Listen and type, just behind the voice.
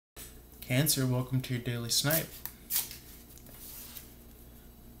Cancer, welcome to your daily Snipe.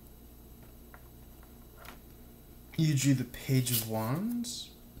 You drew the Page of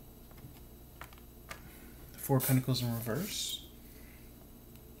Wands, the Four of Pentacles in reverse,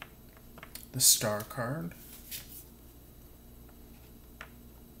 the Star card,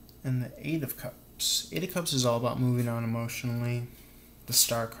 and the Eight of Cups. Eight of Cups is all about moving on emotionally. The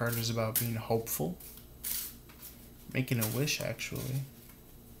Star card is about being hopeful, making a wish actually.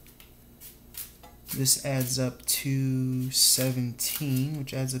 This adds up to 17,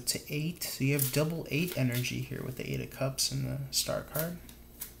 which adds up to 8. So you have double 8 energy here with the 8 of Cups and the Star card.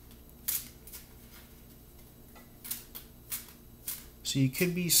 So you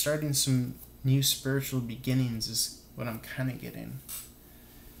could be starting some new spiritual beginnings is what I'm kind of getting.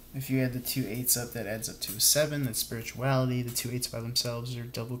 If you add the 2 8s up, that adds up to a 7. That's spirituality. The 2 8s by themselves are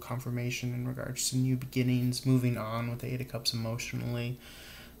double confirmation in regards to new beginnings, moving on with the 8 of Cups emotionally.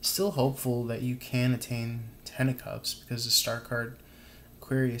 Still hopeful that you can attain 10 of Cups because the Star card,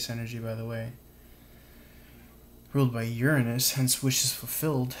 Aquarius energy by the way, ruled by Uranus, hence wishes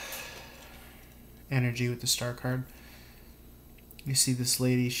fulfilled energy with the Star card. You see this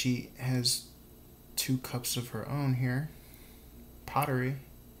lady, she has 2 cups of her own here, pottery,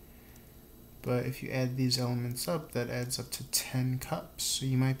 but if you add these elements up, that adds up to 10 cups. So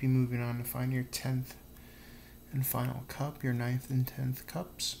you might be moving on to find your 10th and final cup, your 9th and 10th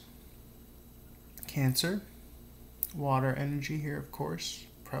cups. Cancer, water energy here, of course,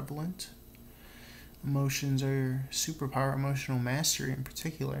 prevalent. Emotions are your superpower, emotional mastery in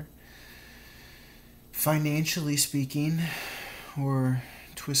particular. Financially speaking, or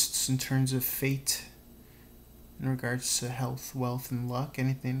twists and turns of fate in regards to health, wealth, and luck,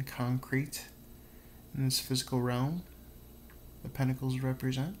 anything concrete in this physical realm. The pentacles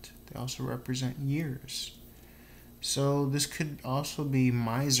represent. They also represent years. So this could also be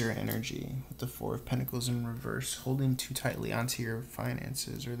miser energy with the Four of Pentacles in reverse, holding too tightly onto your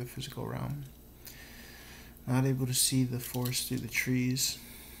finances or the physical realm. Not able to see the forest through the trees.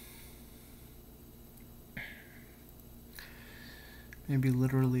 Maybe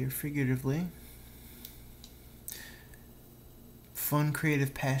literally or figuratively. Fun,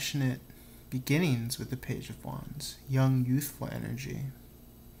 creative, passionate beginnings with the Page of Wands. Young, youthful energy.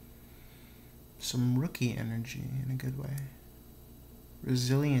 Some rookie energy in a good way.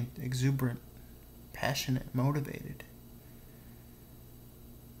 Resilient, exuberant, passionate, motivated.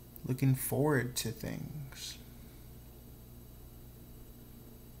 Looking forward to things.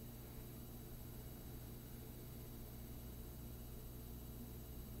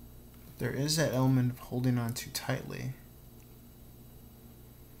 There is that element of holding on too tightly,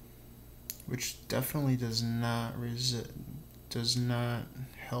 which definitely does not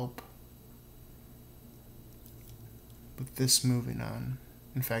help with this moving on.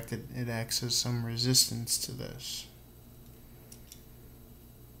 In fact, it acts as some resistance to this.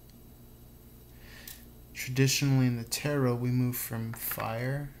 Traditionally in the tarot, we move from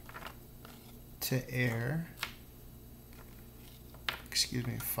fire to air.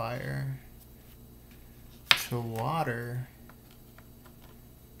 Fire to water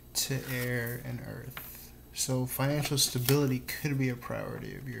to air and earth. So financial stability could be a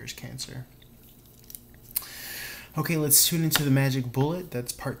priority of yours, Cancer. Okay, let's tune into the magic bullet.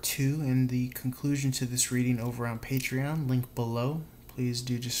 That's part 2 and the conclusion to this reading over on Patreon. Link below. Please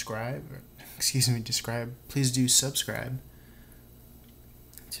do Please do subscribe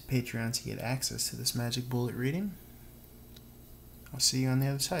to Patreon to get access to this magic bullet reading. I'll see you on the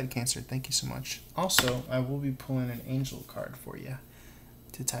other side, Cancer. Thank you so much. Also, I will be pulling an angel card for you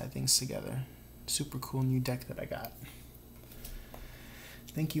to tie things together. Super cool new deck that I got.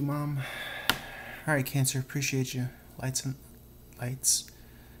 Thank you, Mom. Alright, Cancer, appreciate you. Lights. Ugh,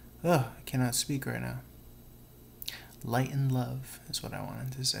 I cannot speak right now. Light and love is what I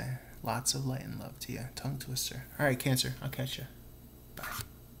wanted to say. Lots of light and love to you. Tongue twister. Alright, Cancer, I'll catch you.